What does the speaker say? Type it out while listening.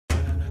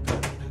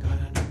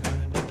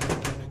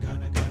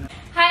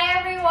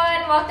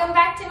welcome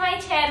back to my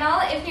channel.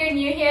 If you're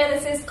new here,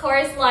 this is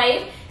Kaur's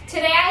Life.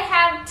 Today I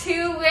have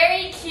two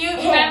very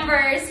cute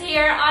members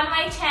here on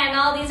my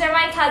channel. These are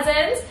my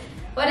cousins.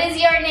 What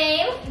is your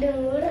name?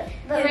 Noor,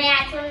 but my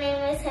actual name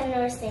is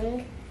Harnoor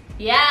Singh.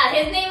 Yeah,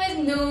 his name is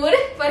Noor,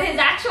 but his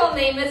actual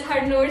name is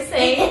Harnoor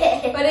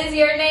Singh. What is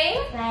your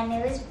name? My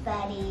name is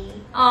Buddy.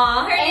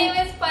 Aw, her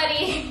name is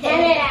Buddy.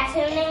 And her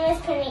actual name is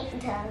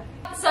Pranita.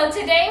 So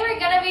today we're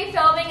going to be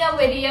filming a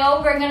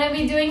video. We're going to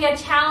be doing a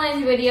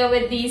challenge video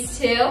with these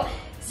two.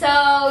 So,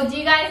 do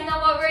you guys know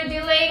what we're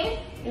doing?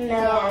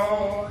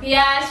 No.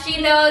 Yeah, she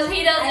knows.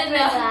 He doesn't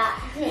know.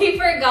 He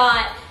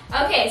forgot.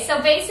 Okay,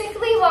 so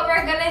basically what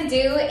we're going to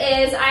do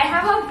is I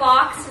have a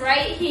box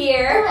right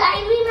here. Oh, I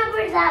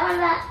remember that one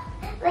that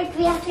like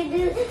we have to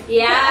do.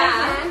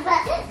 Yeah.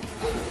 But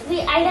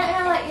I don't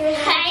know what you're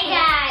doing. Hi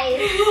guys.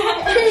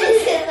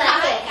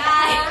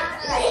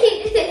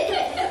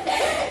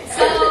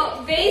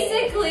 So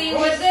basically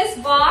with this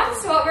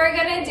box, what we're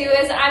gonna do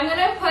is I'm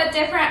gonna put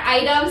different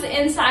items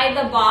inside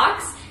the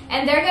box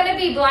and they're gonna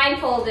be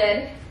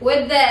blindfolded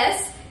with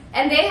this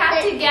and they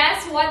have to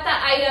guess what the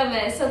item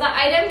is. So the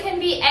item can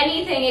be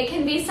anything. It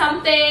can be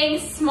something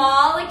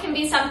small, it can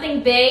be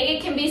something big,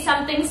 it can be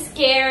something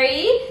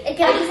scary. It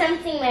could be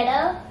something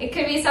little. It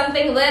could be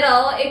something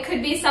little, it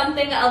could be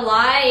something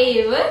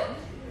alive.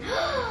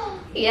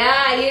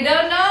 Yeah, you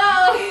don't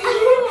know.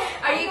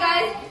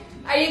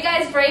 Are you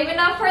guys brave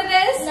enough for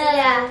this? No.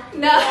 Yeah.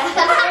 No.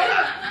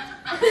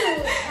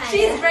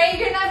 She's brave,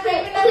 you're not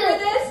brave enough for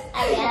this?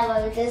 Yeah,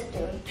 I was just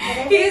doing.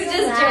 He's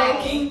just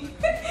joking.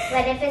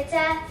 What if it's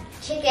a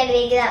chicken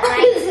wing that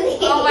likes me?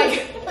 Oh my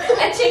god.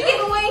 A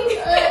chicken wing?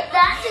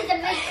 That's just a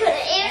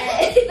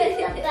big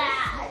it's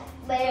bad.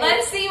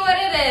 Let's see what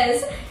it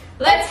is.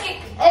 Let's get...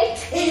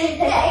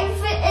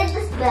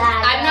 It's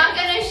bad. I'm not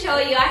going to show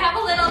you. I have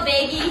a little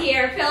baggie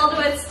here filled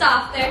with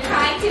stuff. They're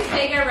trying to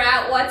figure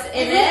out what's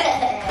in it,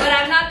 but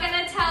I'm not going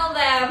to tell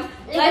them.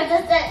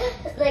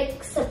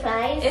 Like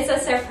surprise? It's a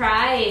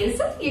surprise.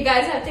 You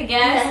guys have to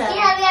guess.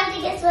 Yeah, we have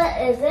to guess what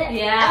is it.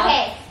 Yeah.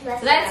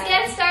 Okay. Let's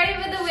get started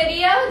with the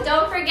video.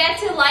 Don't forget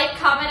to like,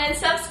 comment, and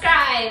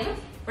subscribe.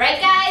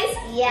 Right, guys?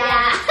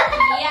 Yeah.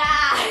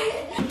 Yeah.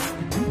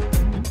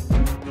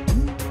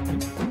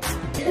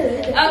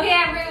 Okay,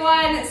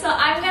 everyone. So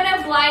I'm going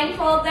to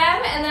blindfold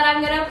them and then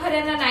I'm going to put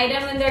in an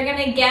item and they're going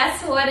to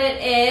guess what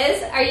it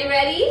is. Are you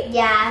ready?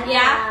 Yeah.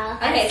 Yeah?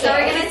 Okay, so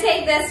we're going to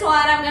take this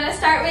one. I'm going to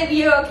start with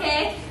you,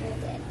 okay?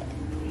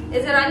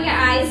 Is it on your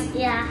eyes?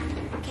 Yeah.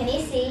 Can you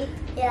see?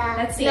 Yeah.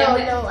 Let's see.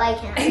 No, I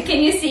can't.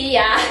 Can you see?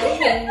 Yeah.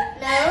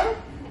 No?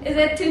 Is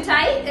it too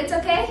tight? It's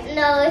okay?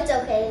 No, it's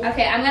okay.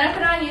 Okay, I'm going to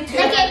put on you too.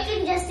 Like I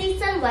can just see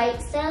some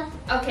white stuff.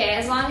 Okay,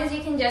 as long as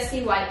you can just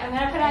see white. I'm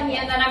going to put on you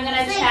and then I'm going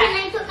to check.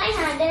 Can I put my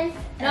hand in?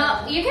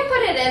 No, you can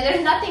put it in.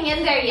 There's nothing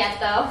in there yet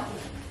though.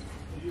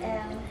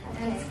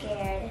 I'm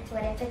scared.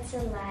 What if it's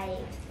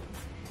alive?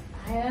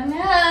 I don't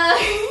know.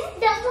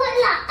 Don't put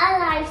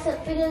alive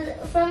stuff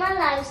because from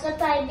alive stuff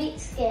I'd be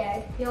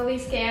scared. You'll be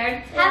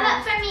scared? How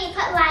about for me,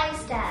 put live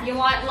stuff? You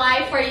want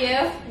live for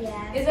you?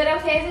 Yeah. Is it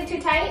okay? Is it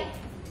too tight?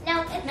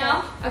 No, it's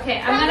No?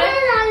 Okay, I'm put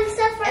gonna... live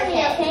stuff for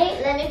me,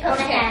 okay? Let me put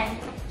my hand.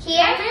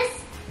 Here? Promise?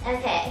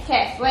 Okay.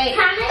 Okay, wait.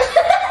 Promise?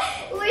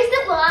 Where's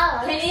the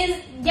ball? Can you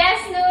guess,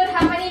 Nude,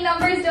 how many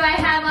numbers do I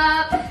have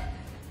up?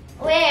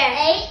 Where?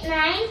 8,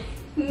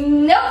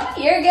 9? Nope,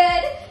 you're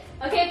good.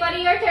 Okay,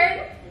 buddy, your turn.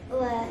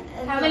 What?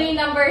 Okay. How many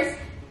numbers?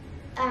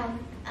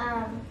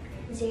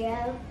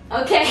 0.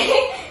 Okay.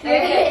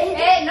 Okay.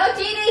 Hey, no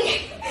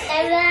cheating.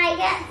 And then I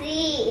can't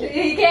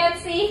see. You can't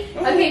see?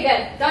 Okay,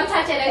 good. Don't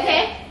touch it,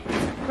 okay?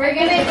 We're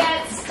gonna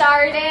get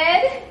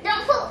started.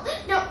 Don't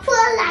put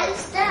alive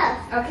stuff.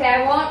 Okay,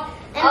 I won't.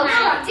 I'll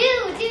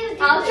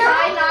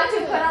try not to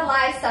put a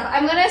live stuff.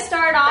 I'm gonna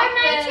start off For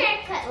my with... turn,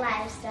 put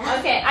live stuff.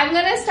 Okay, I'm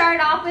gonna start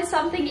off with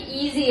something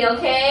easy,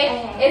 okay?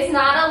 Okay. It's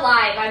not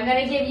alive. I'm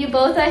gonna give you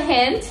both a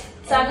hint.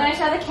 So I'm gonna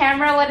show the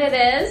camera what it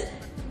is.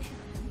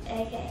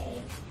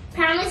 Okay.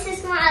 Promise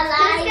it's not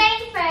alive. Who's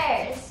going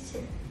first?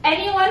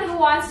 Anyone who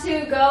wants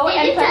to go Did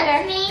and you put touch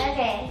their... me?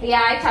 Okay.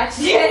 Yeah, I touched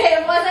it.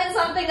 It wasn't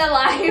something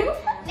alive.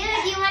 No,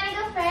 do you want to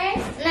go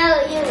first? No,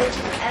 you.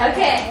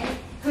 Okay.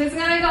 Who's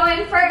gonna go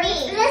in first?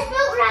 Me. Let's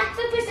put rock,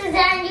 paper, scissors,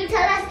 and you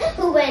tell us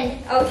who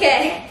wins.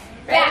 Okay.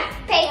 Rock,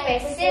 paper,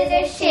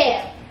 scissors,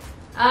 shoot.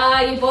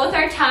 You both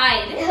are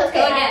tied. Okay. Go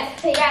again.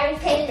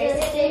 Rock, paper,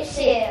 scissors,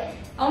 shoot.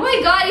 Oh my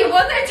god, you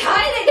both are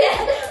tied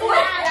again.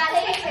 Rock,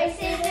 paper,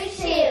 scissors,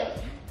 shoot.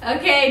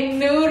 Okay,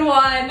 Nude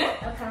won.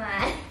 Oh, come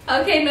on.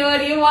 Okay,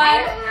 Nude, you I won.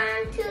 don't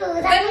want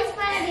to. That was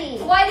funny.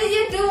 Why did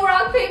you do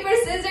rock, paper,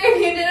 scissors if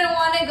you didn't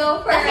want to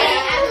go first? Okay,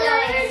 I'm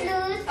going to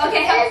lose.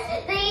 Okay.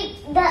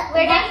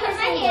 Where did I put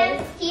my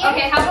hand? Here?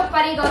 Okay, how about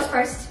Buddy goes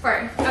first?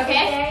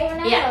 Okay?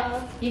 Yeah.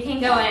 You can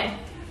go in.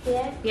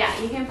 Here?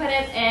 Yeah, you can put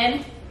it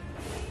in.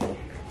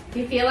 Do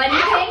you feel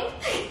anything?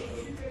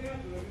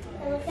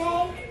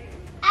 Okay.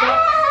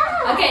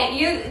 Okay,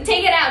 you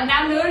take it out.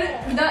 Now, Noor,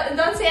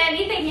 don't say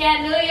anything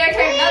yet. Noor, your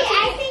turn. Wait,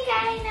 I think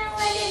I know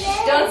what it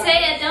is. Don't say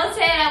it. Don't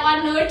say it. I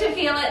want Noor to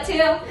feel it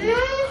too.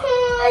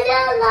 It's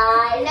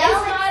alive. No,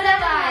 it's not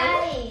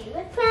alive.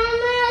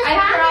 Promise. I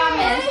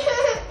promise.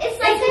 It's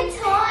like a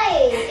toy.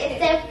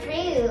 It's a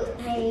fruit,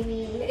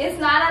 maybe. It's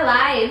not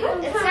alive.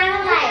 It's not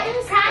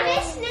alive.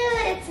 Promise,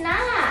 Nude, it's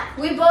not.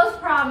 We both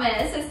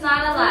promise. It's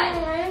not alive.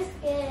 I'm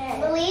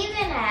scared. Believe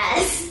in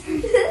us.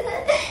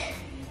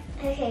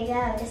 Okay,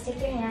 go. Just stick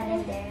your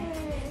hand in there.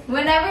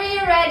 Whenever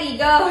you're ready,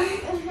 go.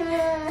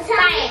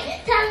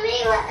 Tell me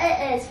what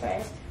it is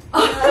first.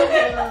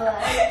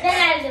 Then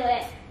I'll do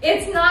it.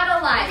 It's not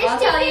alive. I'll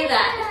tell you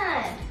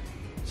that.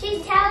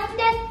 She's telling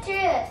the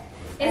truth.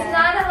 It's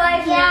not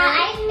alive. Yeah,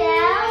 I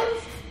know.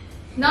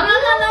 No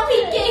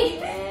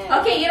peeking.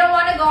 Okay, you don't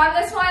want to go on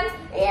this one?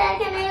 Yeah,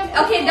 can I?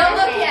 Okay, don't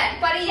look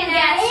yet. Buddy, you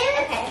guess.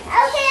 Okay,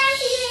 I'm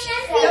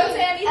feeling. Don't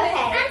say anything.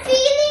 Okay, I'm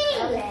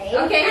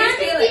feeling. Okay, he's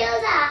feeling.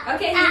 Feel that.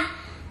 Okay,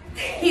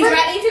 he's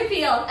ready to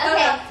feel.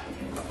 Okay.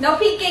 No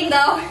peeking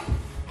though.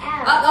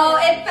 Uh-oh,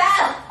 it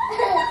fell.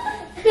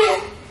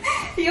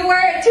 You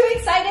were too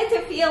excited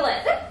to feel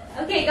it.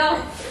 Okay, go.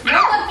 No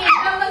looking,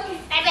 no looking.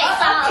 I may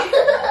fall.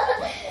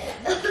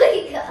 Oh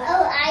my god.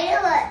 Oh, I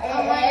know what it is.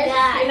 Oh my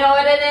god. You know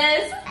what it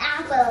is?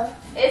 Apple.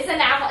 It's an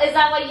apple. Is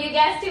that what you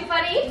guessed too,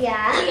 buddy?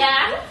 Yeah.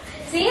 Yeah?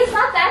 See, it's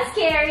not that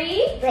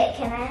scary. Wait,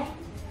 can I?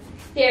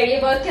 Here,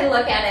 you both can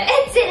look at it.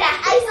 It's an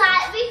apple. I saw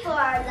it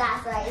before,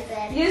 that's why I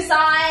said. You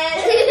saw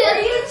it?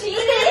 Are you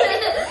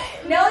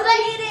cheating? No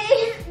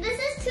cheating. This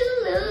is too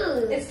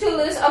loose. It's too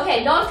loose.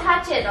 Okay, don't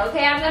touch it,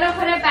 okay? I'm going to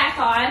put it back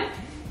on,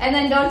 and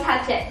then don't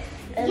touch it.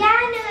 Yeah,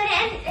 no,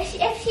 and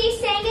if she's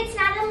saying it's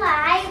not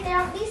alive,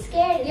 don't be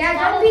scared. Yeah,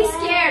 don't be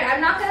scared.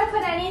 I'm not going to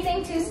put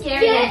anything too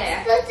scary in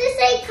there. Let's just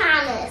say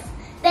promise.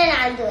 Then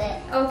I'll do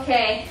it.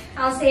 Okay,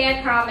 I'll say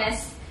I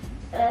promise.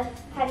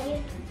 How do you?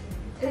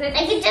 Is it,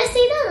 I can just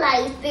see the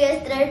light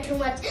because there's too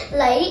much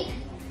light.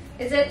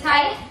 is it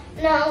tight?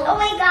 No. Oh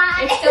my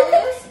god. It's still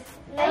loose?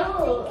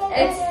 No.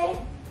 It's good?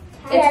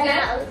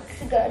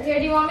 It's good. Here,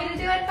 do you want me to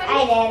do it, buddy?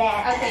 I did it.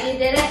 Okay, you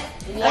did it?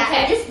 Yeah,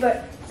 Okay. I just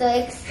burped. So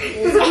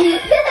excuse me.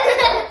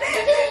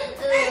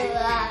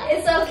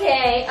 It's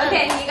okay.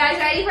 Okay, you guys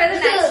ready for the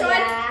next one?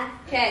 Yeah.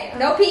 Okay,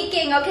 no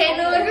peeking, okay, Is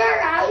Noor? it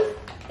alive?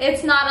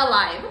 It's not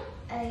alive.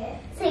 Okay.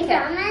 Say Okay.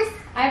 promise?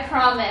 I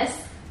promise.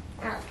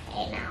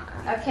 Okay,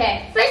 now.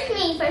 Okay. First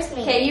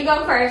me. Okay, you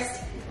go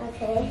first.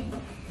 Okay.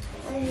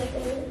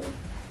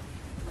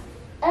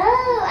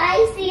 Oh,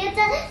 I see. It's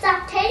a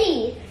soft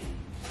teddy.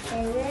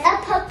 A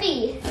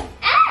puppy.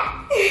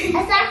 Ah!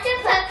 A soft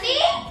puppy?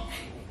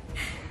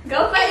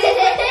 Go buddy. It's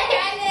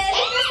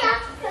a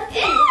soft puppy.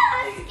 Ew,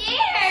 I'm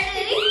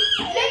scared.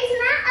 It's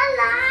not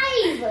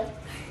alive.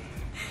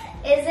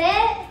 Is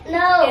it?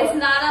 No. It's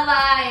not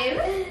alive.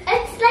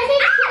 It's like a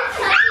cute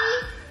puppy.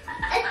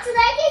 It's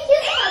like a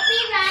cute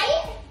puppy,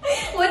 right?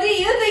 What do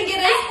you think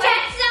it is?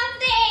 Touch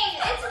something.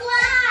 It's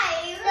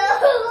live. No,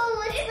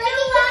 it's like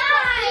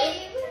alive.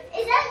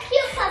 Is that a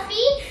cute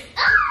puppy?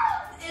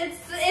 Oh!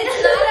 It's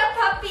not a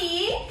puppy.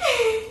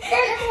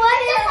 Then what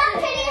is a soft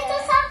teddy? It's a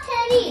soft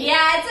teddy.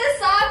 Yeah, it's a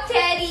soft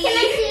teddy. Can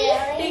I see it?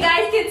 You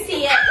guys can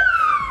see it.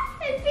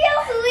 It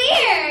feels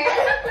weird.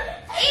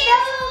 Ew.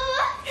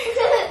 It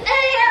feels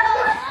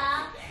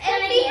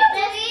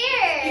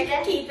weird. You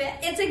can keep it.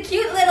 It's a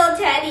cute little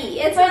teddy.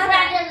 It's not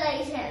that.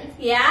 Congratulations.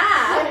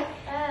 Yeah.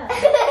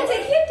 It's a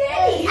cute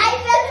teddy. I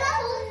felt the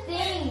whole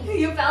thing.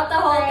 You felt the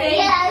whole thing?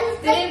 Yes.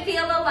 Did it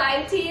feel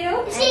alive to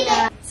you? She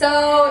did. So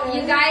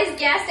you guys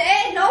guessed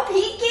it. No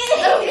peeking.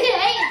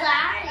 Okay,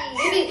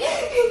 sorry.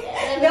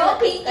 No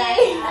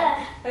peeking.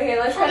 Okay,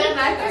 let's put it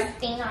back on. This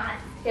thing on.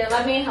 Here,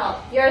 let me help.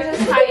 Yours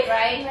is tight,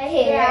 right? My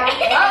hair.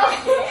 Oh,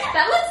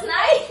 that looks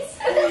nice.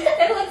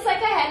 It looks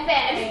like a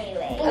headband.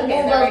 Anyway.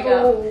 Okay, there we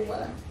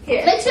go.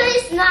 Here. Make sure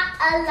it's not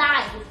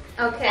alive.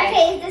 Okay.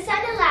 Okay, is this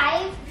one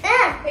alive?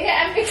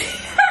 Yeah, I'm Is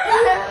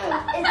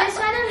this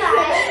one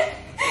alive?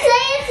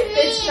 Say it's me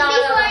It's not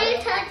before alive. you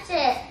touch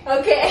it.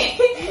 Okay,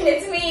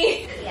 it's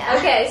me. Yeah.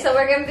 Okay, so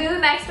we're gonna do the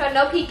next one.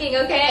 No peeking,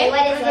 okay?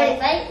 What is it?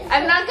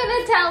 I'm not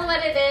gonna tell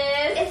what it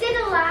is. Is it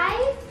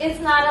alive? It's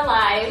not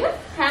alive.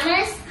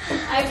 Promise?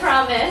 I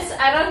promise.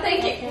 I don't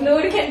think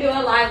Noor can do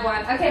a live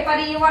one. Okay,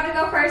 buddy, you want to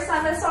go first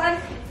on this one?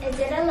 Is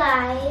it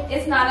alive?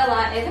 It's not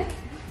alive.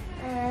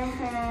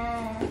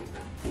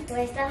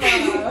 Where's the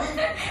hole?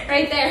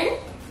 Right there.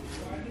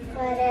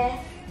 What if?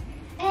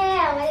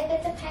 What if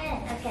it's a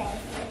pen? Okay,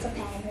 it's a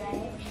pen,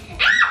 right?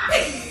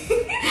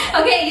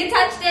 Okay, you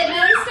touched it.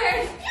 Noor's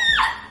turn.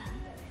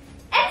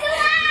 It's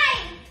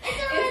alive! It's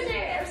a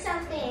lizard or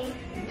something.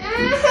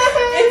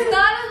 It's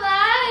not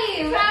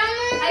alive.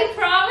 Promise? I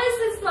promise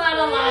it's not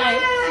alive.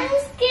 I'm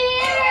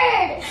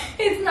scared.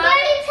 It's not.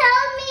 Buddy,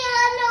 tell me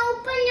how to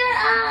open your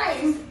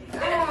eyes. Oh,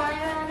 I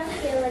want to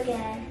feel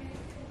again.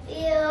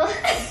 Ew.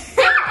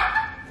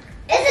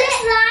 Is it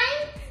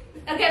slime?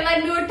 Okay,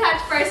 let Noor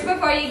touch first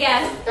before you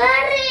guess.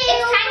 Buddy,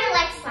 it's kind of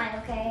like slime,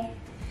 okay?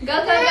 Go,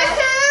 go, go.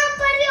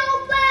 Buddy,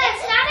 open.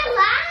 It's not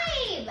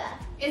alive.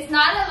 It's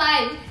not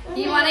alive.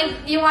 You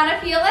wanna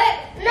feel it?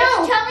 No.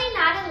 It's totally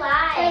not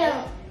alive. I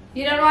don't.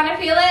 You don't wanna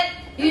feel it?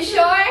 You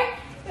sure?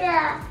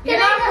 Yeah. You're Can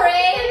not I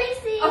brave? Can I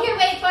see? Okay,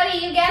 wait, buddy,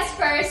 you guess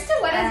first.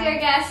 What is your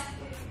guess?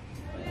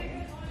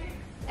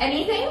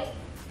 Anything?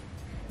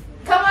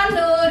 Come on,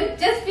 dude.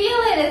 Just feel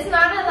it. It's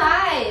not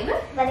alive.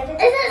 But if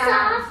it's Is it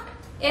soft?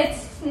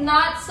 It's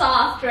not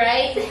soft,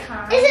 right? Is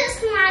it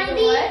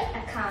smiley?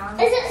 A comb.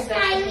 Is it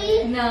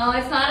smiley? No,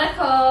 it's not a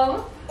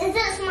comb. Is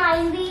it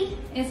smiley?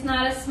 It's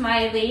not a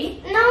smiley.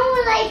 No,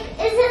 like,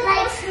 is it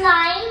like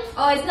slime?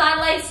 Oh, it's not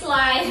like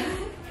slime.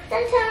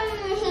 Then tell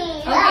me,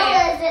 Okay.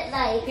 how is it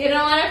like? You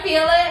don't want to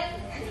feel it?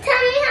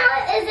 Tell me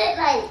how is it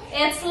like?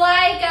 It's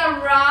like a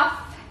rough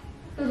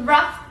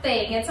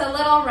thing. It's a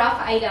little rough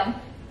item.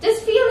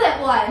 Just feel it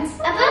once.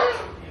 A book?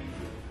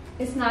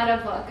 It's not a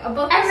book. A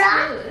book A is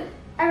rock? smooth.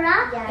 A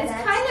rock? It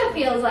kind of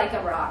feels like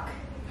a rock.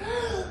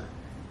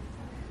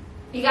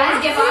 You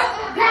guys give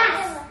up?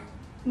 Grass.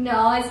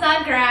 No, it's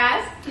not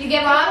grass. You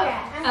give up?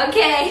 Grass.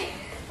 Okay.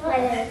 What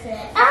is it?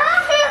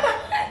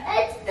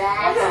 It's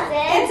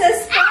It's a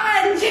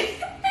sponge.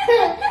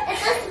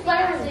 It's a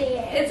sponge.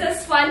 It's a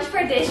sponge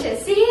for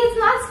dishes. See, it's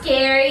not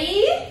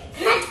scary.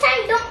 Next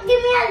time, don't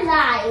give me a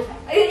live.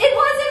 It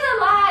wasn't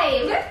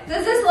alive.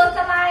 Does this look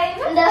alive?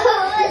 No.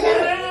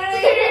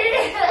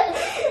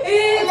 It's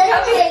It's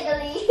coming.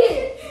 wiggly.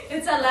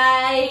 It's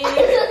alive.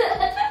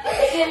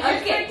 You're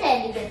just Okay.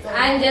 pretending it's alive.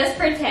 I'm just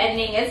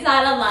pretending. It's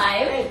not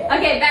alive.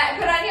 Okay,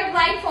 put on your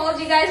blindfolds.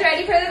 You guys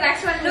ready for the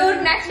next one?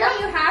 Dude, next one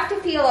you have to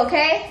feel,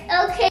 okay?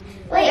 Okay.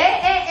 Wait. No,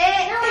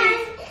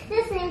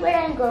 This thing where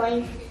I'm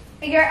going.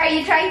 Are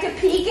you trying to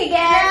peek No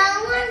again?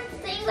 one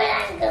see where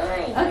I'm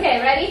going.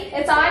 Okay, ready?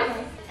 It's on?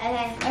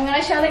 Okay. I'm going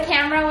to show the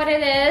camera what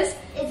it is.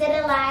 Is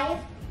it alive?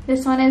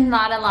 This one is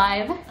not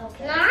alive.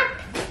 Okay. Not?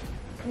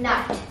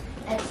 Not.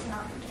 It's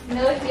not.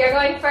 No, you're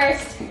going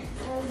first.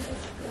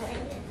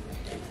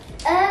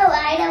 Oh,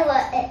 I know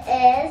what it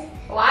is.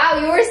 Wow,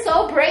 you were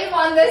so brave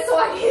on this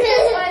one. You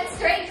just went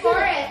straight for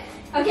it.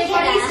 Okay,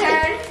 Buddy's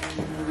turn.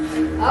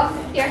 Oh,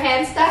 your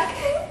hand's stuck.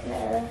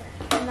 No.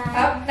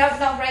 Oh, no,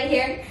 right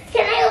here.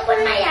 Can I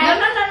open my No, eye?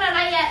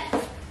 not yet.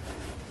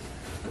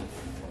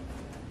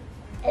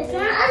 It's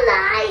not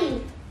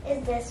alive.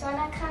 Is this one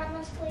a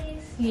canvas,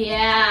 please?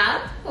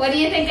 Yeah. What do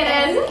you think it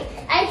is?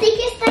 I think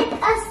it's like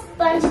a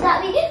sponge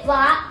that we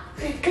bought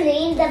to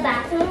clean the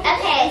bathroom.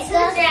 Okay, so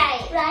it's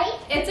right. Right?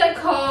 It's a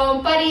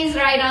comb. Buddy's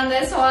right on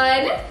this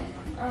one.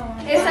 Oh,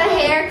 It's a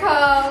hair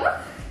comb.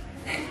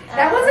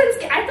 That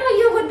wasn't. I thought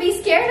you would be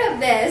scared of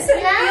this.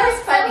 It feels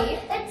funny.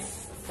 It's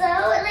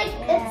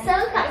so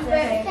comfortable,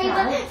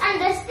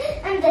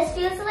 and this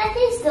feels like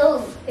a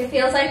soap. It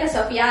feels like a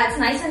soap. Yeah, it's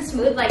nice and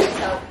smooth like a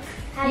soap.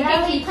 How You about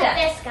can we keep put that.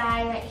 this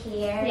guy right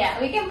here? Yeah,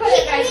 we can put He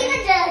it can right be there.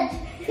 the judge.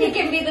 He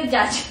can be the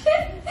judge.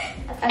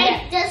 Okay. And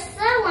just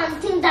the one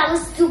thing that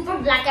was super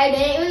black, I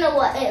didn't even know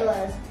what it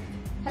was.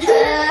 I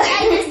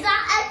just saw a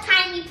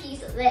tiny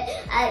piece of it.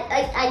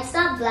 I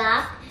saw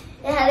black.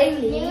 It had a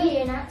leaf.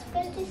 You're not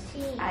supposed to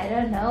see. I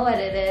don't know what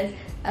it is.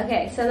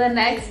 Okay, so the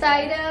next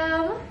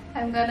item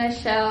I'm gonna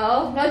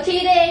show. No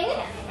cheating.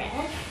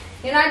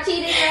 You're not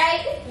cheating,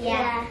 right?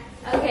 Yeah.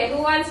 Okay,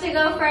 who wants to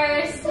go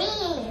first?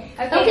 Me.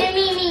 Okay.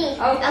 me.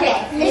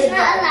 Okay. It's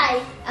not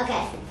alive.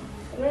 Okay.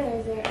 Where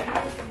is it?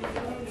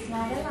 It's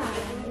not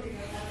alive.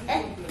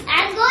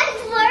 I'm going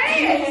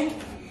first.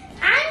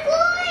 I'm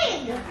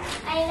going.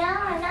 I know.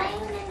 I'm not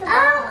even in the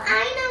box. I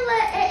know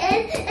what it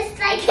is. It's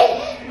like a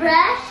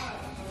brush.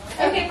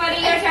 Okay, buddy,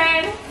 your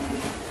turn.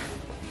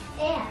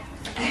 Yeah.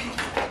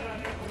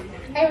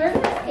 I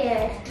wasn't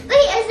scared.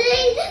 Wait, is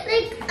it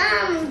like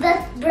the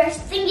brush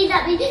thingy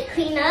that we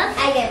clean up? I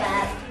give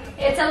up.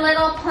 It's a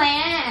little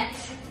plant.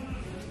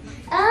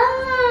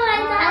 Oh, I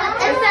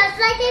thought it felt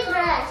like a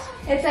brush.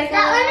 It's like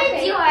That a one little is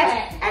paper. yours,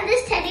 and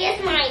this teddy is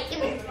mine. Give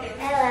me.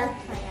 I love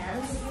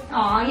plants.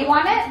 Aw, you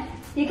want it?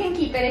 You can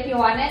keep it if you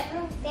want it.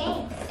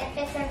 Thanks. If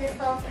it's in this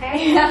little purse.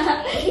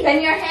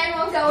 Then your hand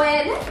will go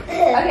in.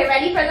 Okay,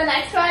 ready for the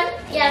next one?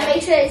 Yeah,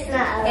 make sure it's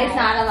not alive. It's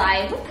not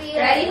alive.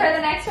 Yeah. Ready for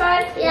the next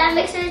one? Yeah,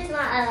 make sure it's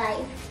not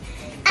alive.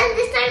 And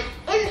this time,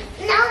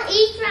 now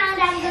each round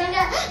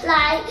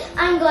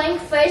I'm going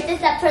first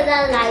except for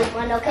the live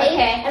one, okay?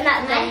 Okay. And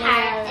that my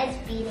heart is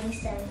beating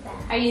so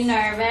fast. Are you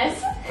nervous?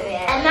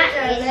 Yeah. I'm not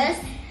nervous.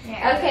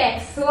 Okay,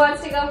 who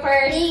wants to go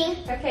first? Me.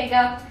 Okay,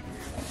 go.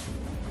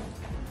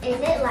 Is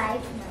it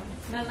live?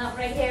 No, not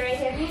right here, right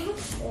here. No.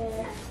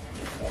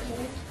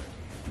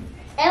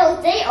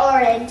 Oh, they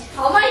orange.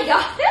 Oh my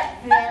god.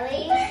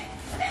 Really?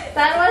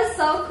 That was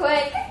so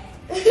quick.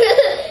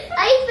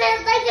 I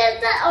felt like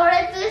it's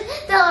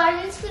the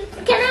orange food.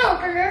 Can I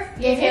open it?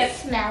 You Does can. it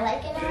smell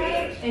like an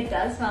orange? It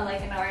does smell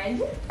like an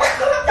orange.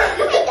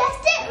 I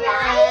guessed it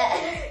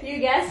right. You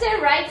guessed it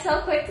right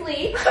so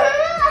quickly. Oh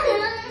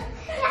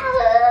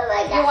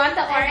my God. You want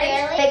the orange? I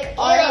really like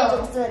orange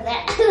juice with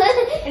it.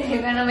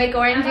 You're gonna make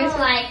orange I juice? don't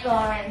like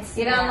orange.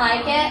 You don't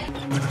like it?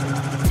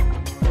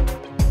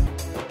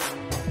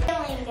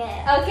 Feeling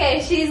it.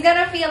 Okay, she's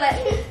gonna feel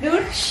it.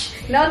 Dude, shh,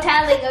 no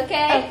telling,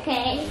 okay?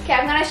 Okay. Okay,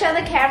 I'm gonna show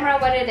the camera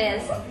what it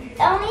is.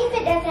 Only if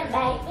it doesn't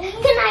bite.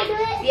 Can I do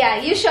it?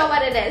 Yeah, you show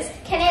what it is.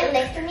 Can it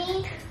lick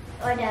me?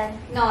 Or does?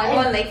 No, it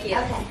won't lick you.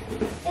 Okay.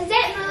 Is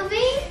it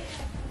moving?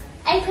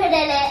 I put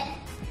in it.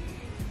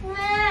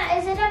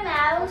 Is it a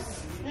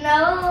mouse?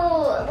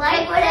 No.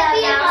 Why would it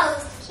be a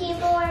mouse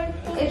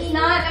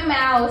a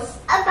mouse.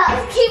 A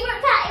mouse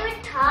keyboard can't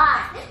even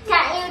talk.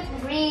 Can't even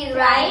breathe,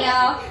 right? I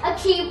know. A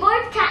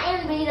keyboard can't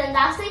even breathe, and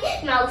that's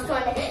the mouse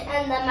one.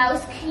 And the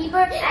mouse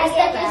keyboard is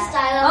like a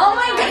style. Oh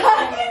my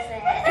god!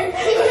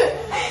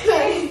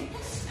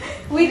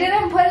 We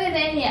didn't put it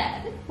in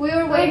yet. We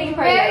were waiting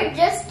for We're you.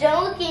 just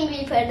joking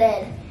we put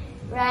it,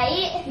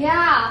 right?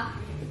 Yeah.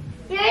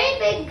 You're a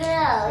big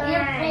girl.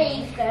 You're a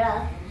brave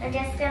girl. I'm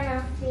just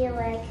gonna feel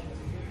like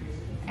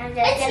I'm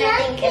It's just gonna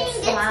think nothing.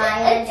 it's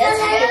mine and It's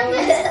just a little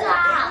feel bit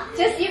soft.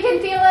 Just you can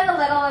feel it a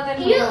little and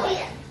then You move.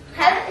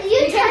 touch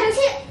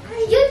it.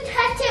 You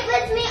touch it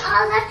with me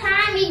all the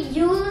time. We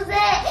use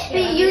it.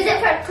 We use it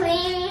for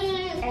cleaning.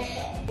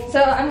 So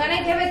I'm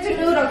gonna give it to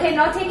Nude, okay?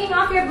 No taking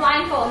off your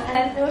blindfold.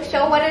 And we'll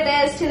show what it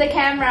is to the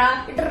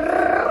camera.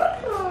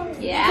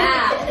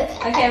 Yeah.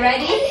 Okay,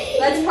 ready?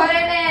 Let's put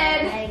it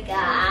in. Oh my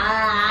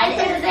God.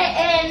 Is it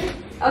in?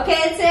 Okay,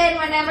 it's in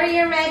whenever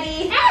you're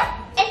ready.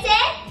 It's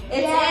in?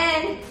 It's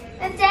in.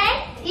 It's in?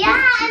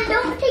 Yeah, and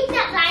don't take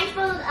that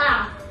blindfold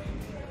off.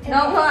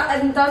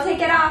 No, don't take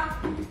it off.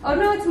 Oh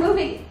no, it's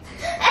moving.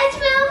 It's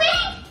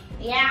moving?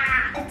 Yeah,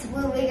 it's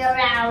moving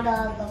around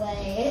all the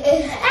way.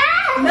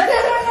 No,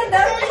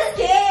 don't be Is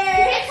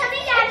scared. it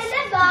coming out of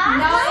the box?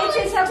 No, it's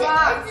just a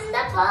box. It's in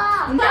the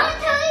box. No. Don't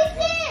tell me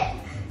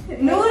it.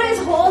 Nude is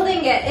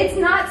holding it. It's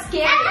not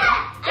scary.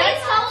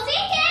 It's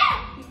holding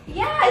it.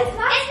 Yeah, it's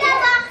not It's the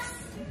scary. box.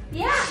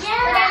 Yeah.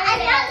 Yeah, I'm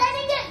not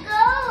letting it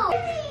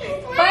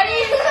go.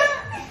 Buddy.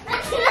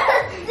 It's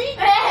not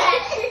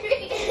scary.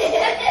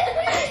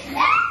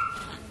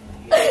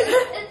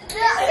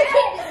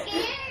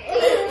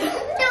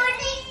 Don't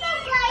take the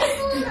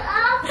blindfold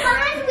off.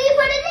 Fine, we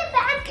put it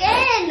back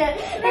in.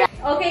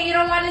 Okay, you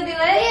don't want to do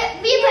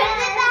it? We put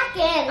it back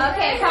in.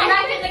 Okay, come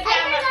back in the I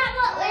camera. forgot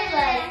what it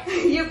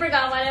was. You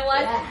forgot what it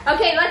was? Yeah.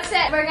 Okay, let's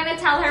sit. We're gonna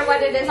tell her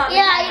what it is on the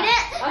Yeah, I camera.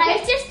 did. I Okay.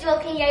 was just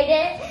joking. I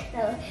did.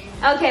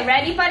 No. Okay,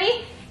 ready,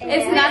 buddy?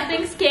 It's Yeah.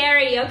 nothing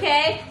scary,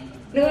 okay?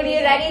 Nude, you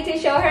ready to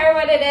show her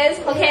what it is?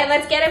 Okay,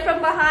 let's get it from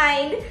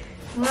behind.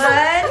 1, 2,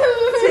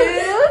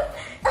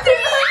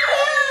 3.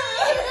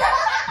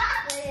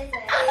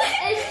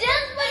 It's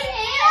just my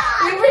hair.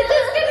 We were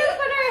just gonna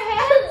put our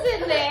hands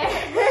in there.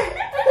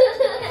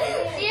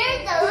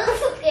 You're so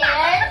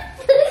scared.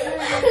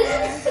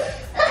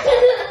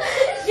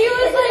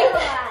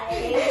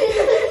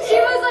 She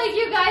was like,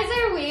 you guys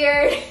are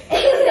weird.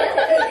 She's like,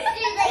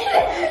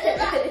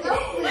 that's so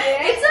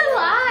weird. It's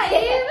alive.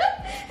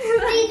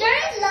 These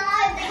are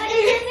alive.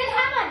 They doesn't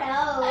have a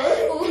nose.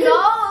 Who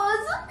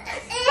knows?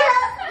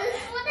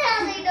 This one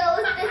has a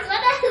nose. This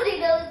one has a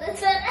nose.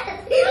 This one has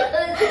a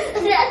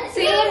nose.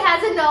 See, it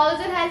has a nose,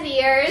 it has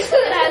ears,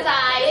 it has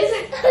eyes.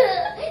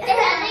 It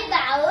has a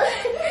mouth.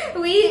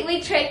 We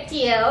tricked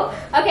you.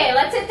 Okay,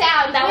 let's sit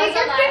down. That We're was the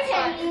just last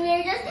one.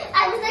 pretending.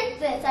 I was like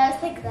this. I was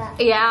like that.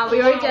 Yeah, we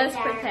were Yeah, just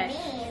yeah, pretending.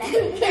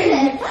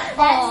 That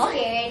Aw.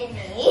 scared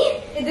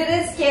me. Did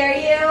it scare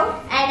you?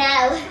 I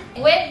know.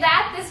 With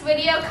that, this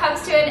video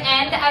comes to an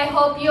end. I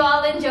hope you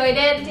all enjoyed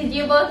it. Did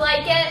you both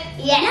like it?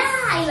 Yes.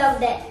 Yeah, I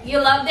loved it. You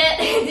loved it?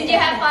 Did you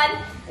have fun?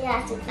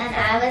 Yes. And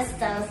I was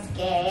so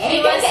scared.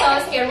 She was so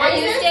scared. Were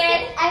you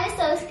scared? I was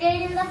so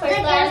scared in the first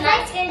Like, one. I'm it's not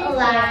like scared in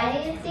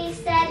alive, they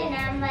said, and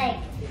I'm like,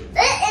 It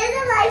is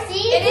alive.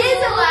 See? It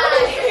is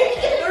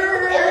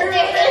alive.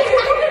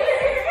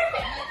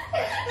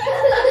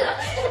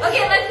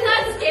 Okay, let's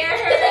not scare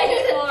her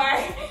anymore.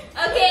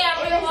 Okay,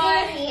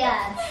 everyone.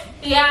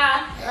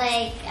 Yeah,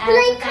 like,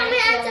 Like,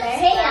 comment and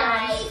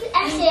subscribe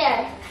and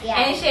share.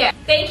 and share.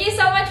 Thank you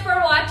so much for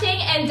watching,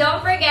 and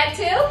don't forget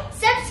to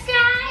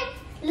Subscribe,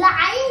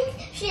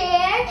 like,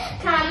 share,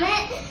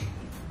 comment,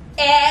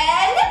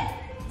 and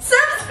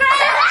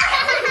subscribe.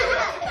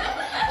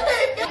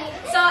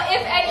 So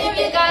if any of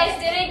you guys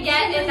didn't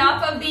get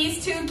enough of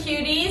these two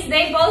cuties,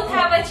 they both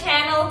have a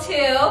channel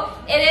too.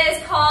 It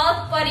is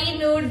called Pari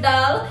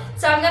Noodle.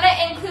 So I'm gonna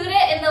include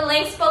it in the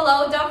links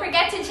below. Don't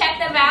forget to check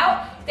them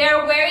out.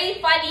 They're very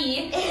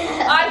funny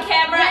on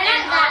camera. They're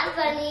and not that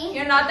funny.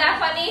 You're not that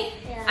funny?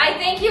 Yeah. I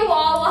think you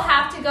all will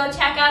have to go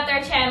check out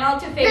their channel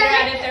to figure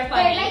out if they're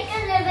funny. They're like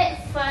a little bit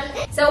fun.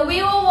 So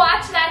we will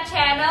watch that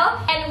channel,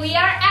 and we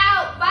are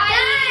out. Bye.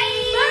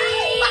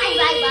 Bye, bye,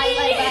 bye,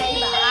 bye,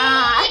 bye,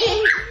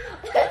 bye.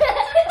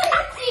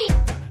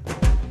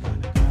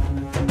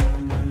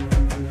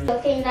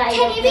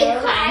 Can you be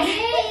quiet?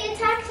 you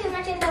talk too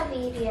much in the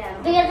video.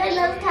 Because I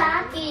love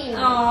talking.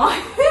 Oh.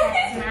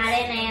 That's not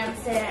an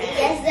answer.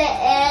 Yes,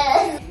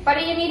 it is.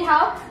 Buddy, you need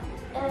help?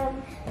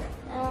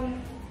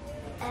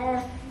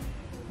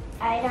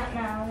 I don't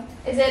know.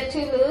 Is it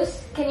too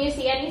loose? Can you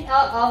see any?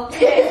 Oh.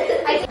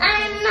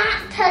 I'm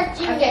not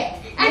touching it.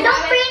 And You don't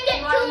want bring it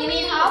to You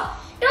me. need help?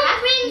 Don't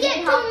bring You it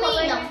need to help me.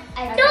 pulling?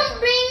 Don't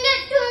bring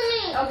it to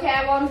me. Okay,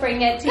 I won't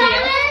bring it to you.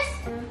 Promise?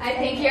 I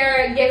think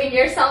you're giving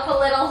yourself a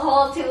little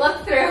hole to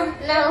look through.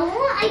 No,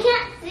 I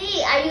can't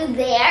see. Are you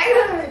there?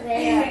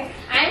 There.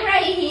 I'm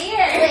right here.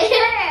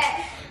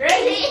 There.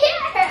 Right here.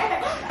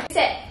 Here.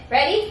 Sit.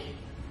 Ready?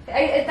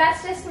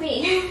 That's just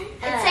me.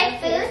 It's like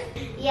food.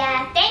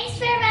 Yeah, thanks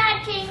for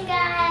watching,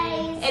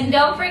 guys. And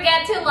don't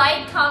forget to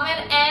like,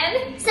 comment,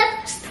 and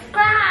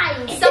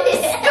subscribe.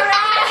 subscribe.